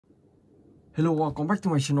Hello, welcome back to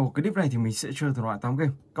my channel. Cái clip này thì mình sẽ chơi thể loại 8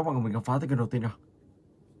 game. Các bạn cùng mình khám phá tới kênh đầu tiên nào.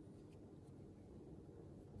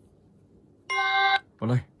 Vào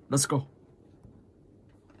đây, let's go.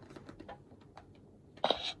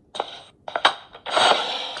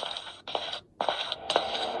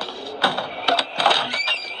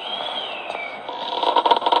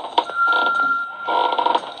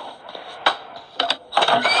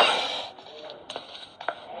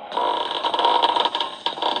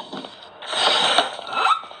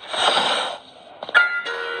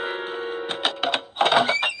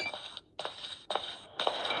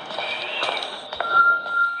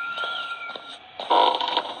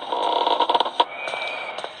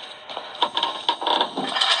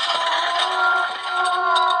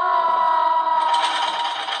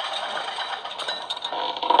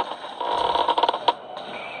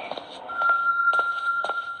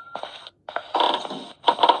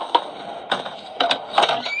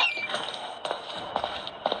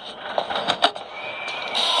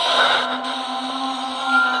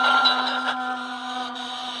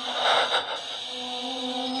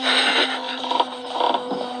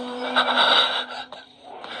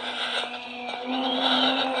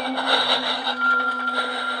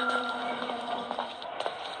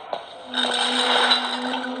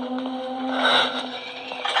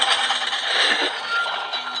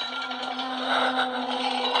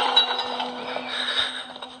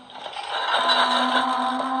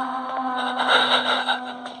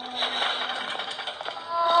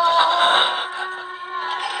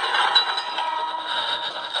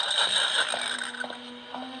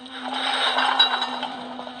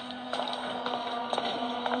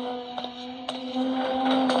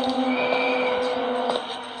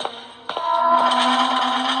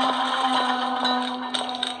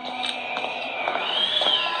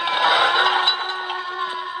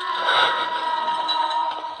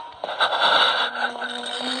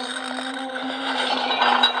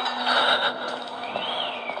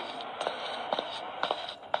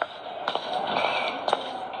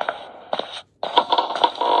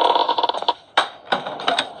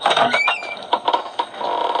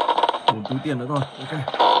 Một túi tiền nữa thôi, ok.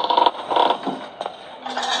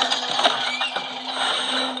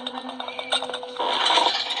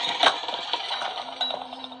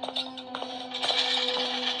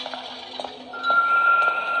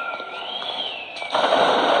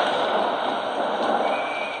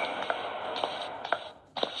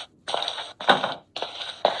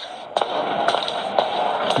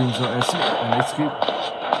 Tìm giờ exit and escape.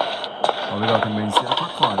 Và bây giờ thì mình sẽ thoát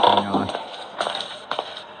khỏi tòa nhà này.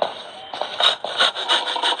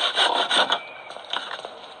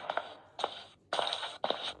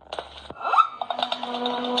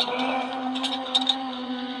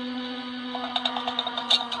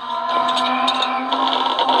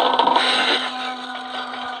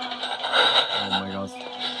 Oh my god.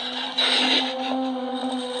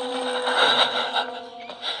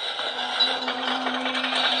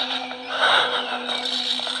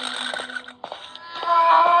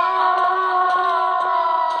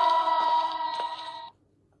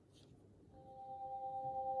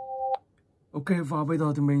 Ok, và bây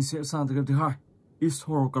giờ thì mình sẽ sang tới game thứ hai, It's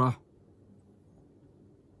Horror Cloud.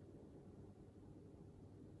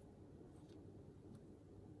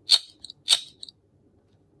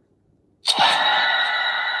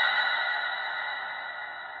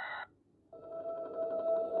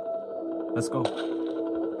 Let's go.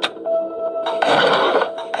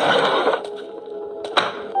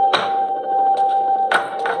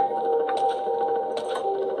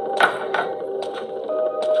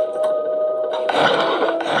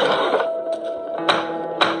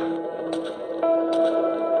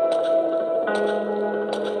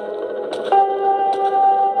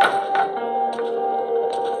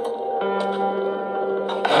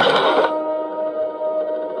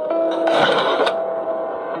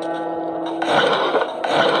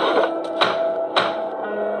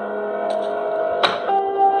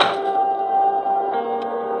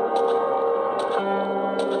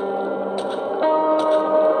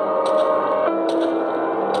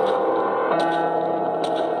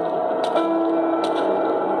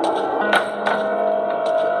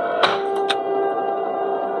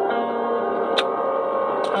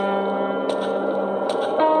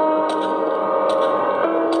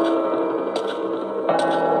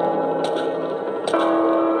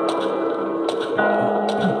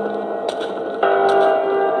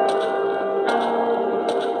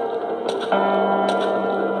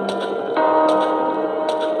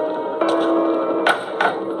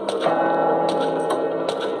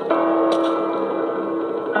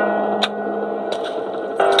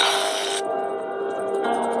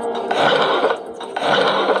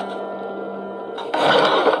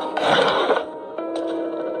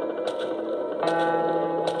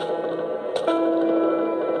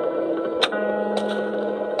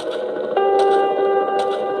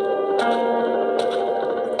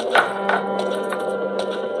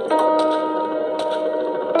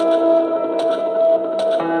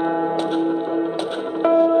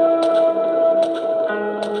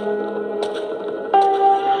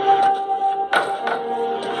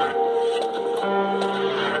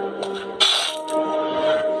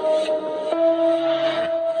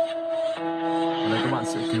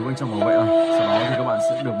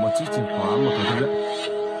 chiếc chìa khóa mở cửa thư viện.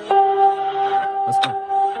 Let's go.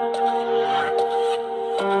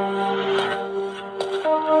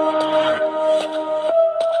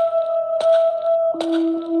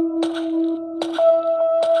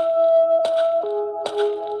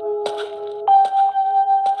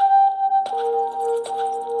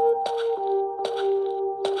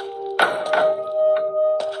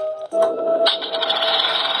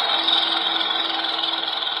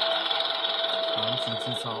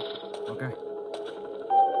 Ok.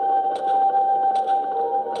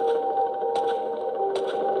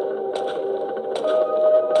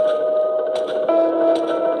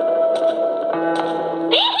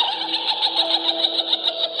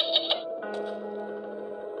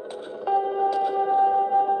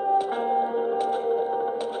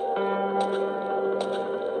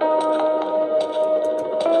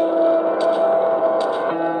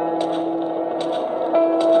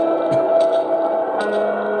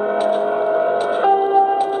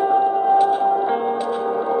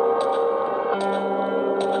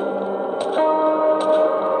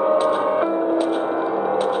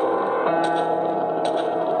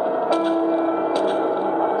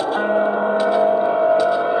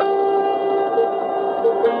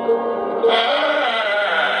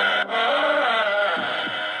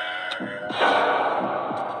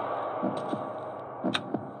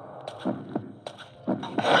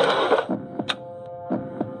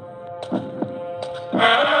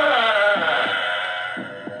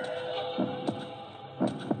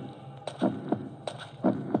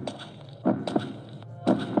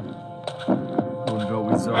 Don't go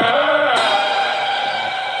with so.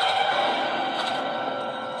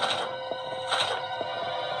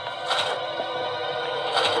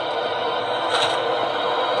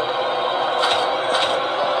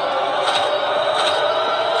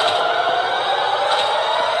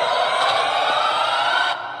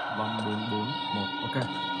 Bấm 441. Ok.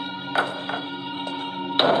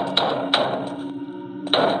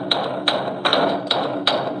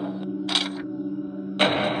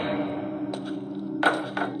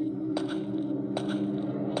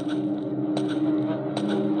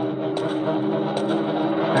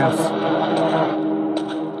 Yes.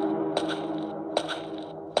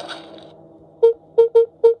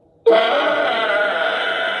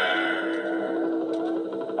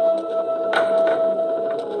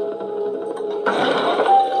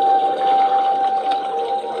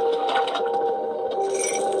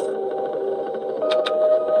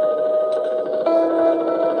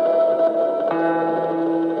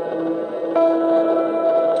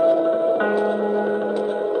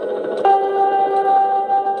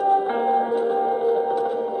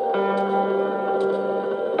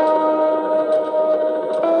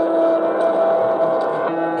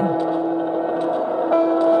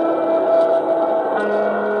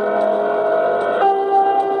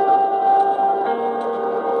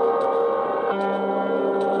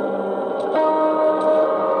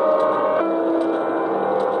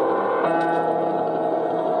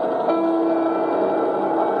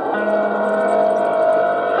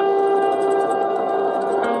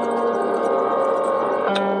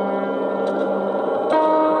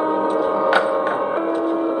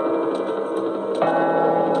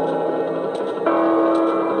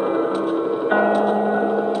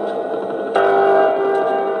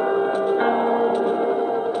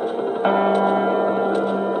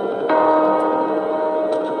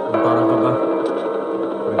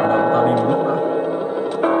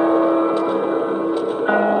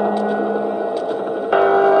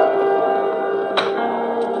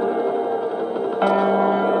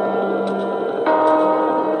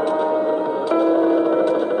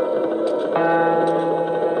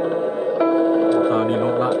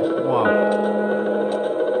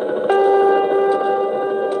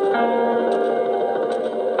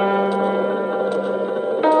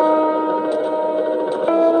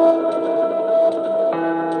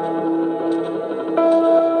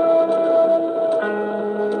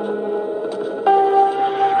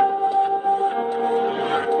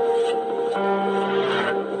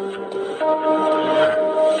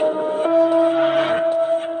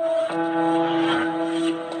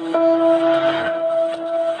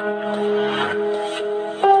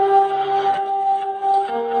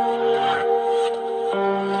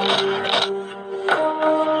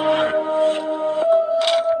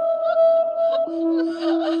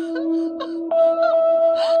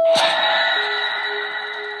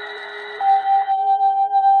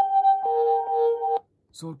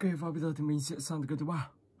 Rồi ok, và bây giờ thì mình sẽ sang cái thứ ba,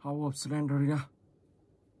 House of Slendrina.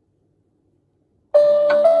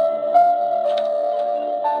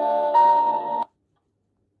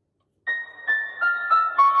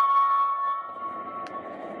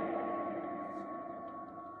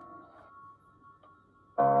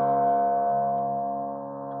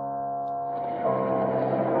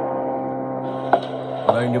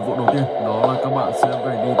 Đây, nhiệm vụ đầu tiên đó là các bạn sẽ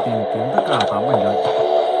phải đi tìm kiếm tất cả 8 mảnh giấy.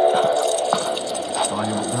 Và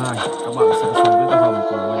nhiệm vụ thứ hai, các bạn sẽ xuống dưới tầng hầm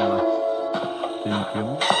của ngôi nhà này, tìm kiếm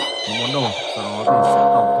những món đồ, sau đó thì sẽ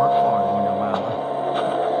tẩu thoát khỏi ngôi nhà ma này.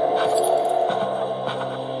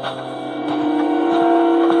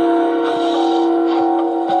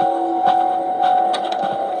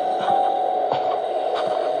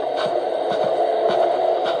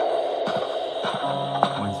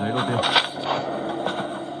 Mảnh giấy đầu tiên.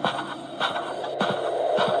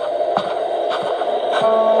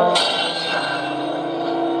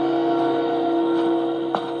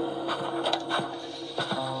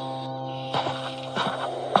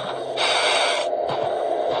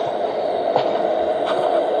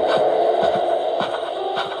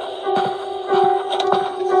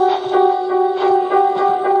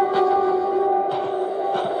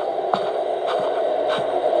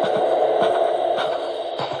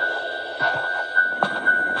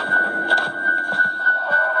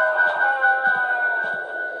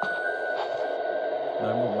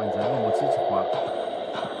 Đấy, một mảnh giấy và một chiếc chìa khóa.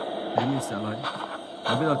 Thế mình sẽ lấy.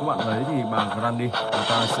 Và bây giờ các bạn lấy thì bà Granny người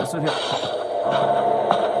ta sẽ xuất hiện.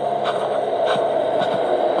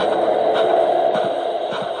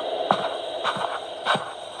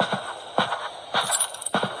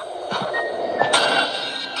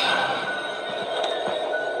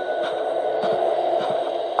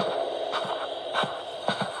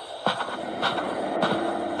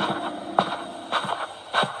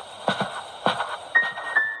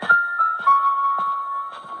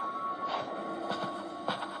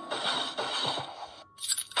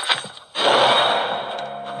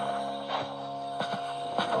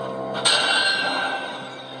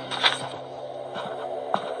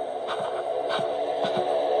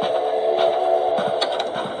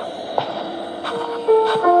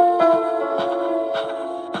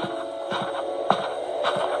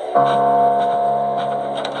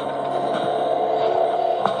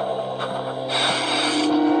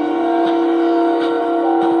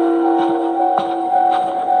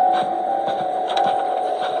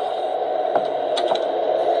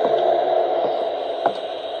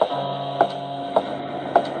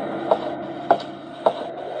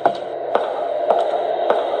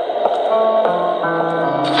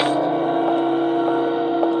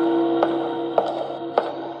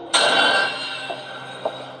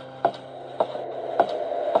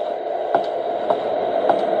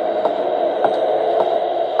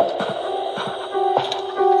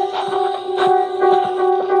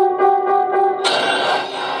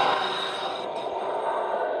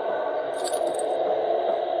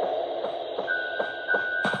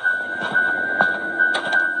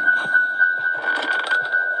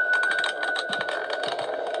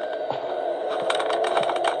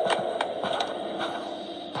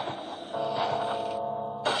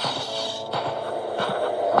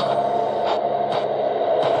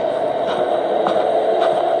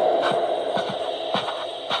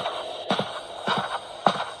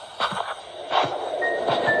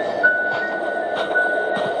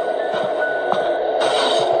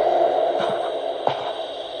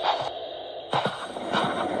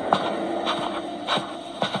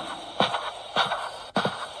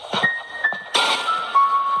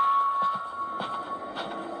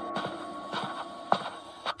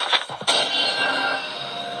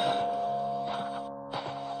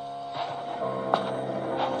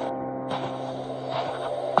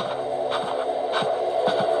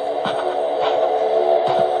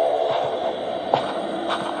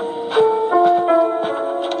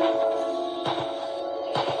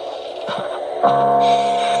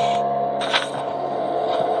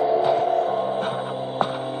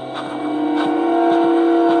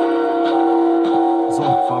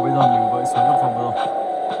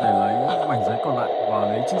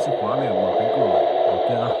 chiếc chìa khóa để mở cánh cửa ở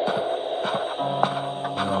kia ra.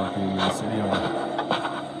 Rồi thì mình sẽ đi vào này.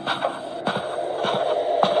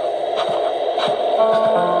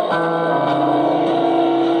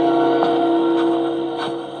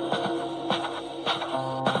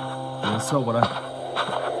 Tiến sâu vào đây.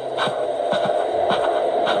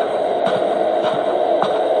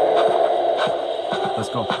 Let's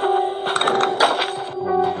go. Oh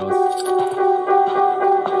my God.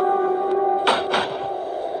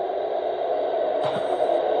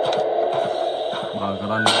 Và cái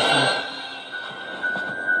đàn nữa.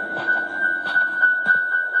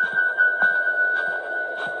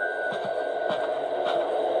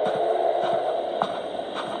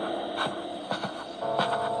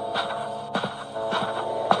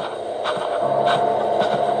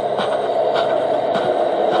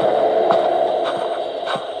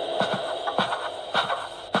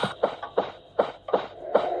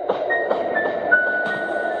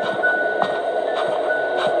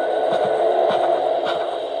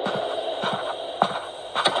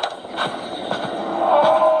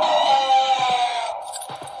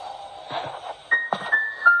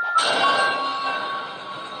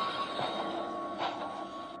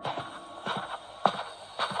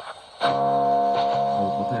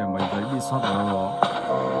 sót ở đâu đó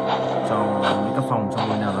trong những các phòng trong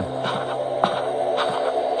ngôi nhà này.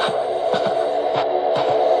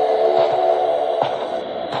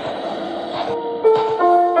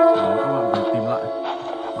 Đó, các bạn phải tìm lại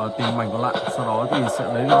và tìm mảnh còn lại, sau đó thì sẽ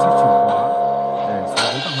lấy được chiếc chìa khóa để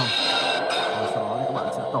xuống đến tầng hầm, và sau đó thì các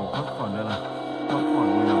bạn sẽ tẩu thoát khỏi nơi này, thoát khỏi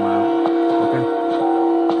ngôi nhà má. Ok,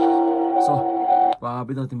 rồi, và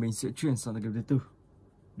bây giờ thì mình sẽ chuyển sang game thứ tư,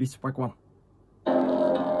 Dispatch 1.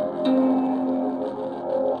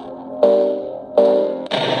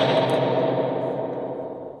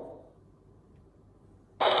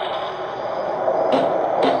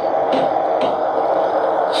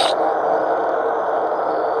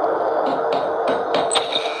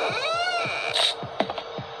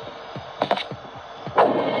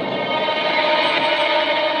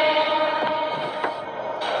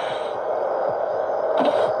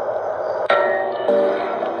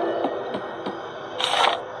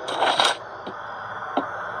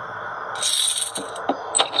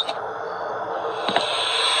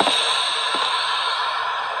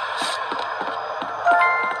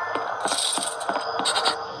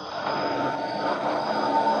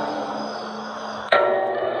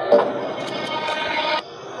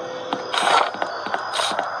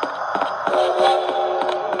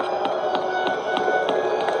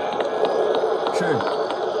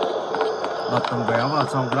 Đặt tấm vé vào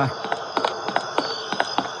trong cái này.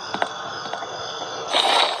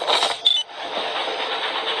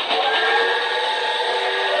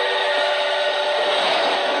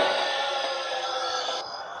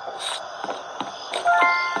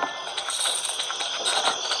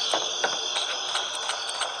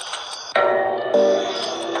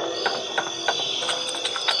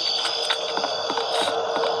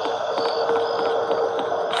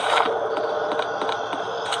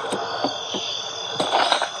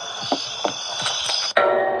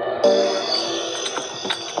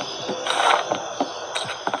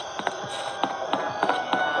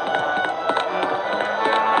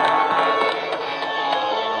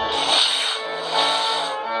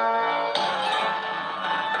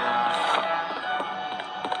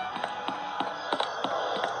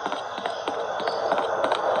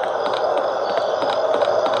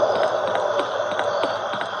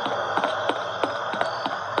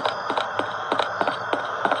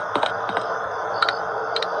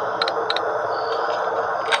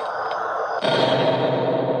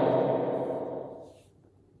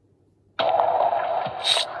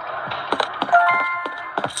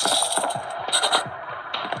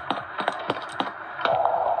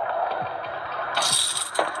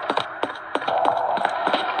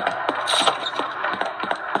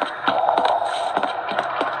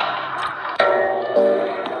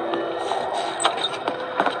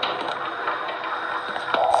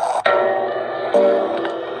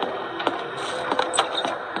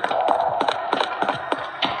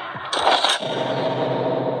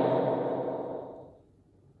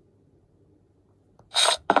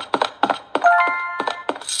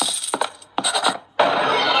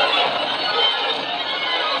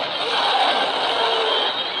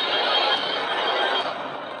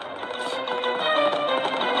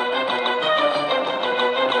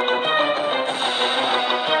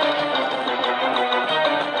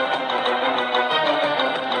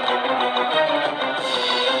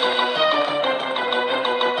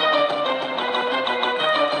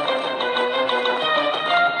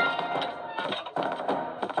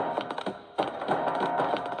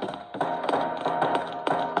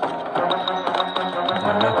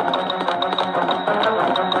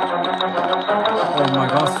 Oh my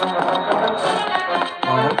god.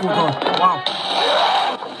 Vẫn cool thôi. Wow.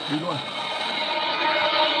 Đi luôn.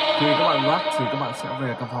 Khi các bạn loát thì các bạn sẽ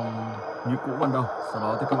về căn phòng như cũ ban đầu. Sau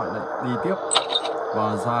đó thì các bạn lại đi tiếp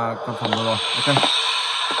và ra căn phòng rồi. Ok.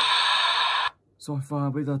 Rồi và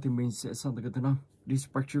bây giờ thì mình sẽ sang tới cái thứ 5,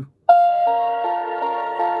 Dispatch 2.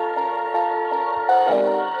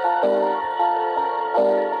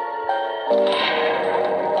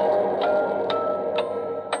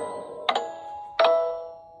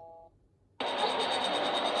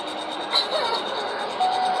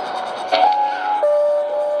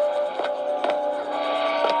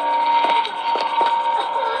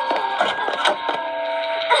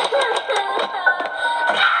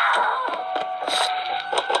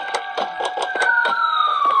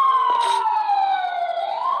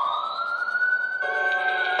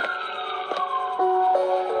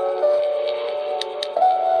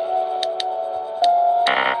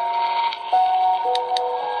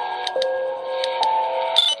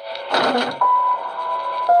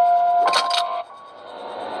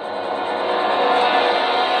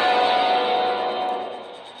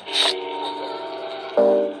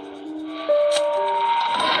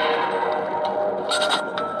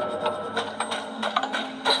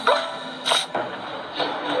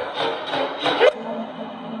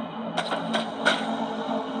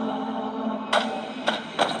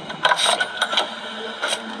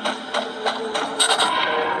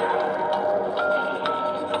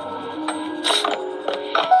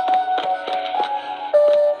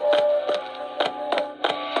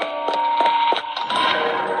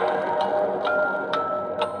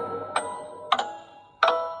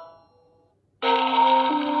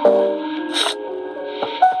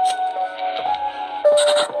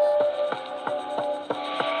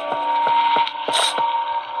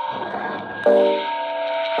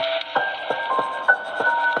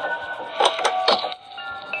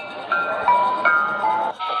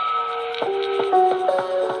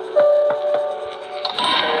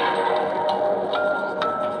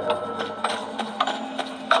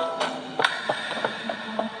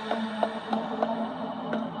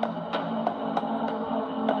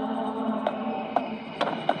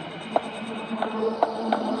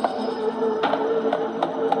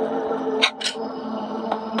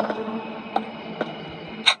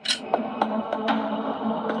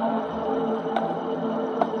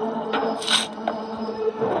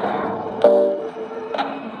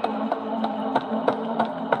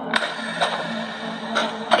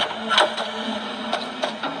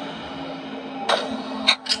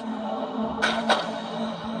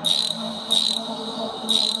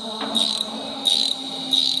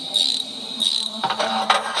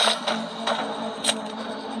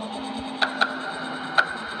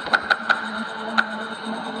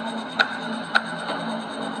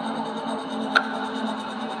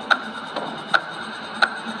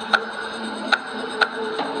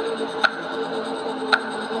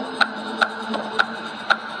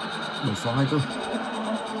 24.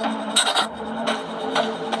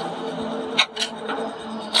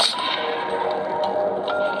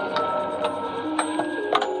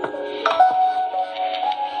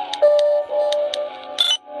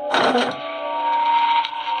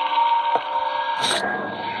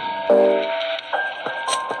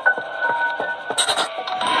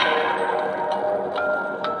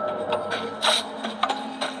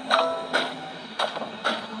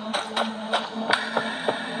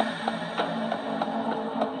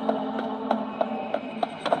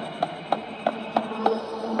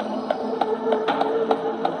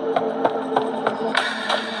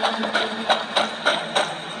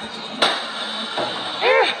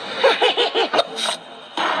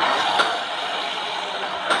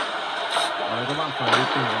 Các bạn phải đi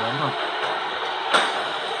tìm cái bóng thật.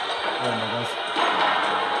 Oh my gosh.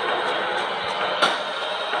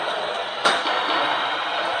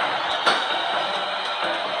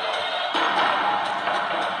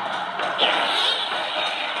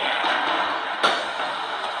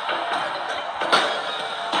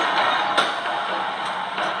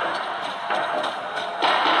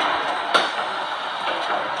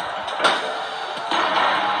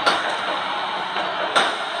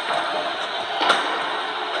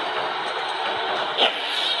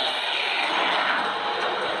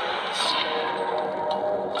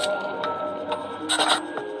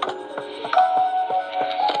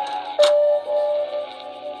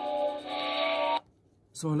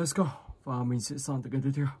 Rồi let's go. Và mình sẽ sang tới cái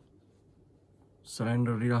tiếp theo.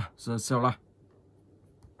 Slendrina, the Cellar.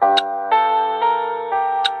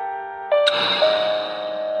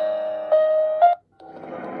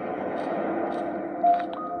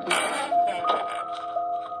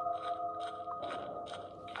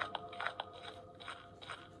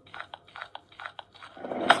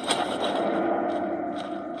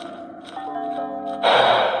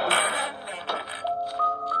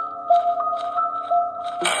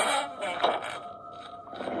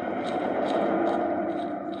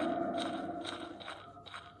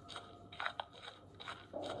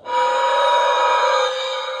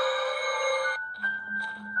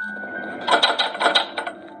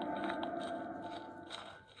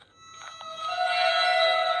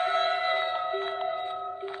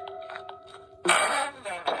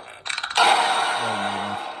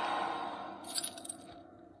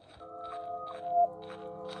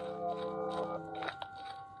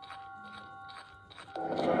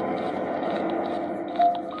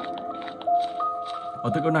 Ở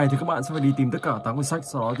tới câu này thì các bạn sẽ phải đi tìm tất cả 8 quyển sách,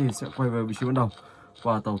 sau đó thì sẽ quay về vị trí ban đầu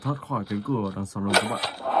và tẩu thoát khỏi cánh cửa đằng sau lưng các bạn.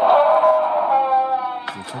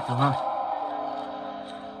 Quyển sách thứ 2.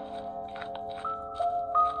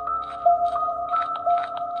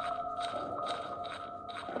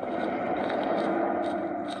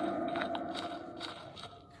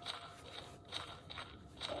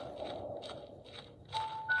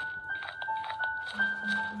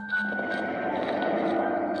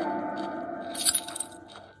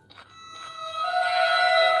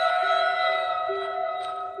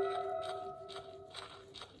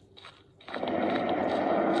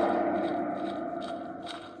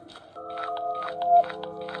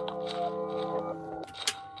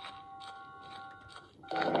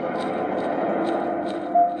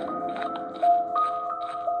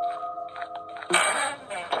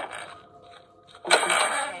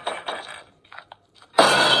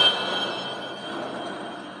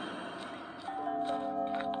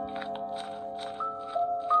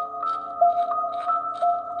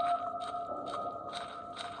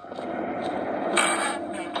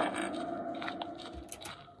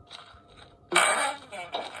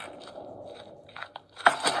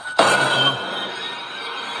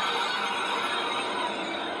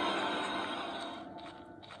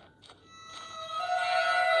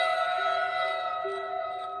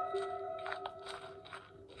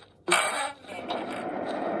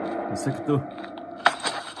 Sách thứ 4.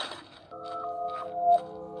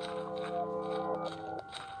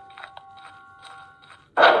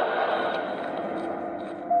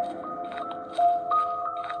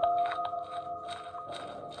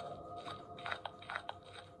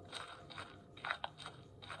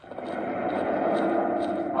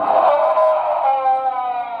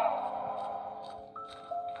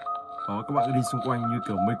 Đó, các bạn cứ đi xung quanh như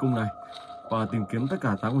kiểu mê cung này và tìm kiếm tất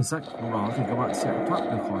cả 8 quyển sách. Lúc đó thì các bạn sẽ thoát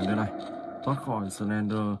được khỏi nơi này, thoát khỏi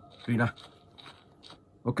Slendrina.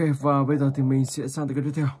 Ok, và bây giờ thì mình sẽ sang tới cái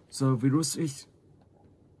tiếp theo, The Virus X.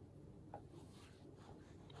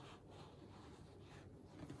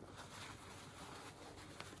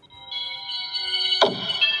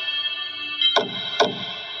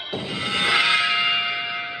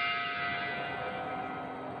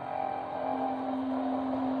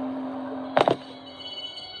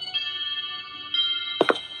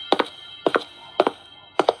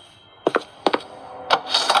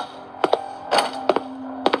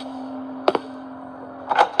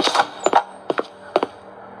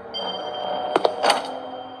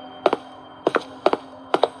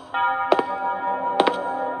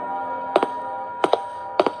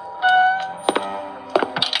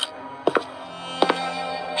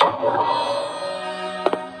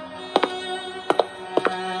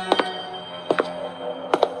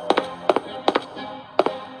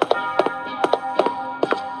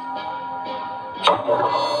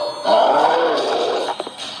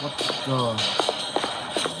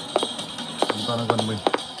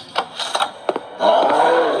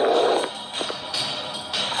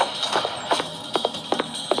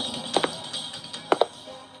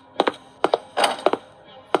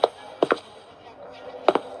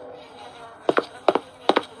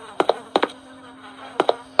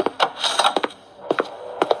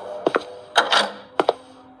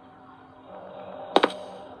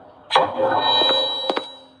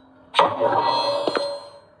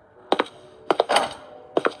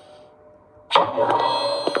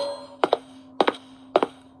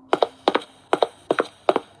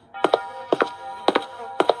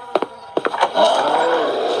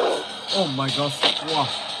 Oh my god. Wow.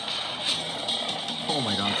 Oh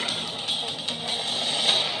my god.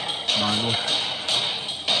 Bài luôn.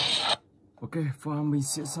 Ok, và mình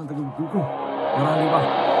sẽ sang tới cuối cùng. Đó là đi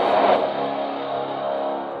ba.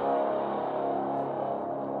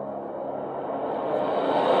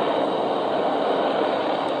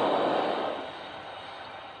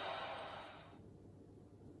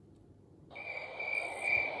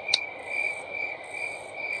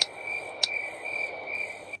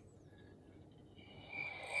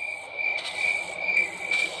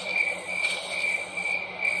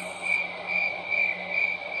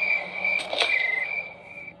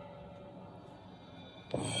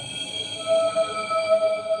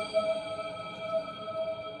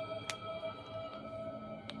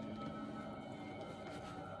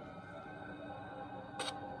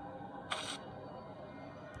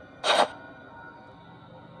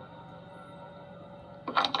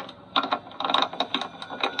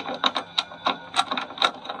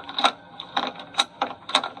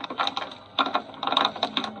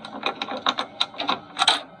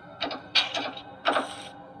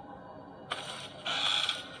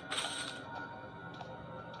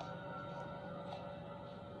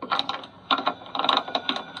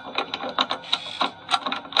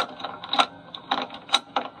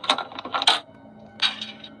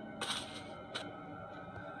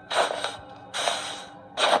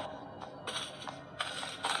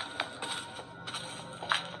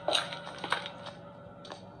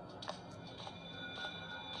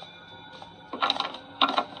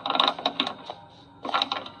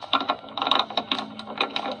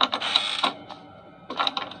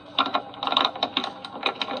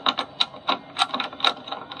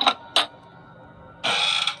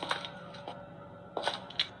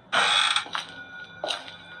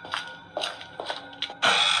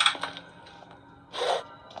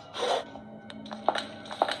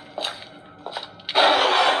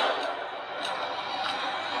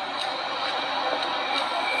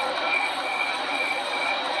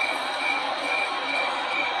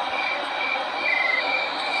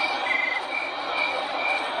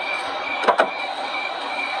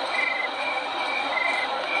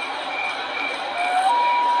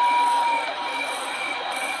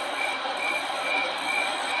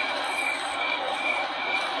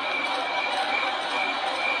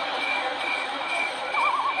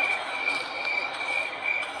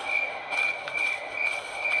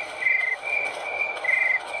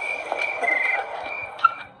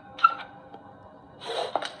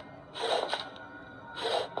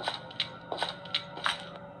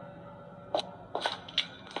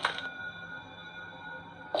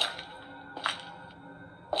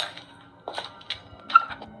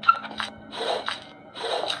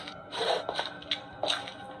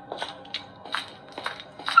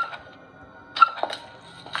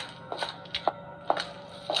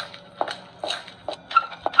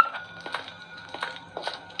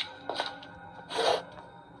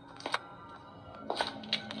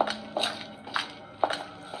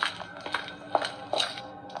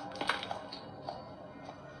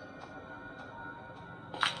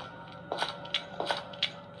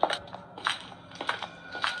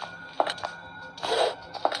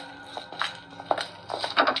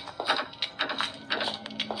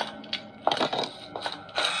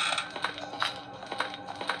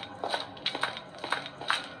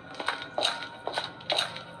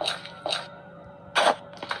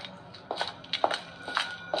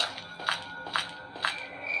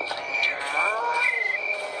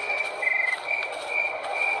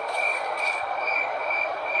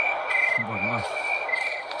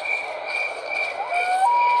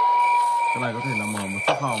 Cái này có thể là mở một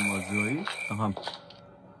chiếc hòm ở dưới tầng hầm.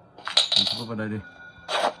 Mình sẽ vào đây đi.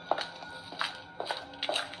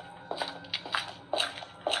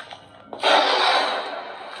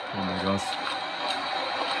 Oh my gosh.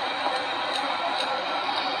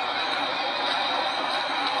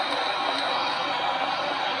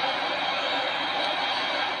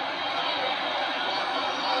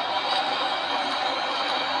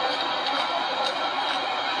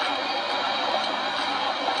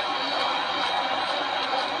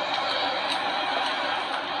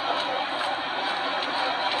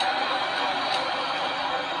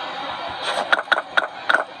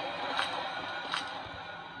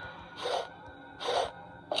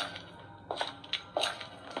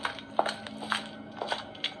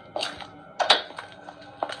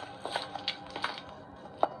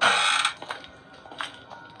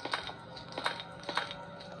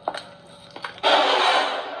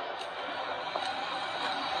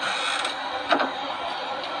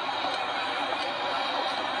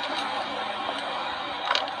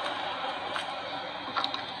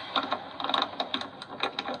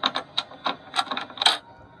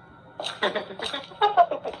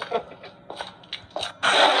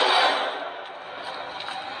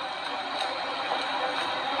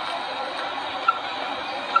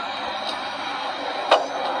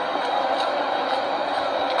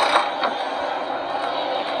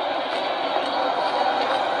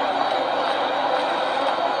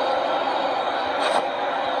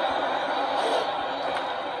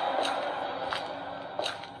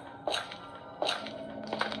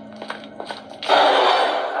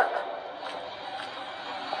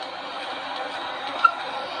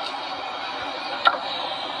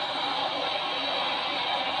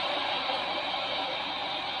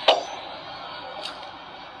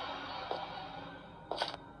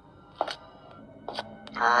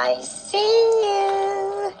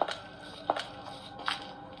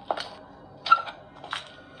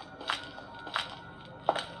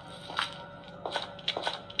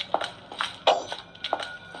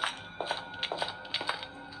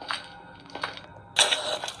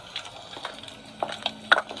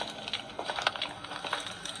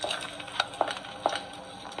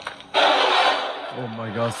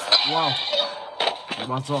 Wow,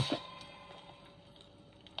 bắn rồi.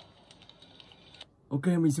 Ok,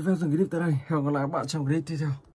 mình xin phép dừng clip tới đây. Hẹn gặp lại các bạn trong clip tiếp theo.